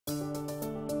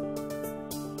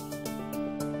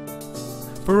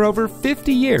For over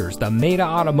 50 years, the Maita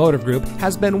Automotive Group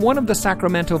has been one of the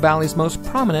Sacramento Valley's most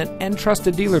prominent and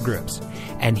trusted dealer groups.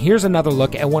 And here's another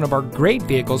look at one of our great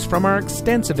vehicles from our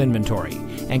extensive inventory,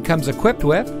 and comes equipped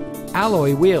with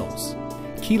alloy wheels,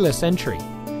 keyless entry,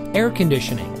 air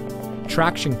conditioning,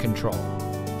 traction control,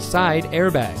 side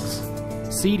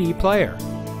airbags, CD player,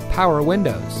 power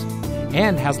windows,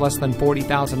 and has less than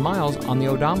 40,000 miles on the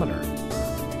odometer.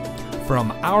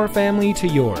 From our family to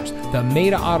yours, the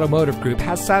Maita Automotive Group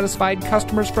has satisfied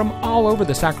customers from all over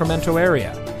the Sacramento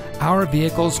area. Our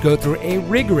vehicles go through a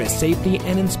rigorous safety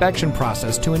and inspection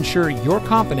process to ensure your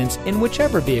confidence in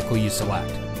whichever vehicle you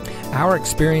select. Our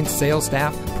experienced sales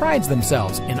staff prides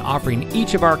themselves in offering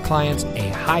each of our clients a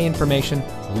high-information,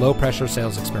 low-pressure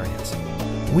sales experience.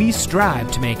 We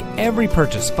strive to make every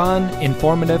purchase fun,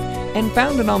 informative, and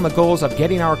founded on the goals of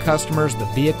getting our customers the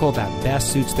vehicle that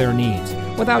best suits their needs,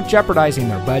 without jeopardizing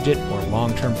their budget or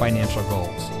long-term financial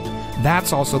goals.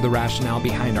 That's also the rationale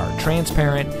behind our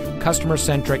transparent,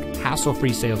 customer-centric,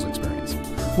 hassle-free sales experience.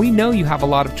 We know you have a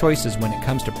lot of choices when it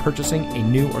comes to purchasing a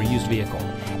new or used vehicle,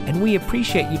 and we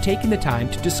appreciate you taking the time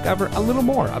to discover a little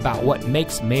more about what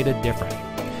makes Maita different.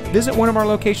 Visit one of our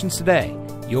locations today.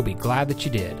 You'll be glad that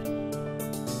you did.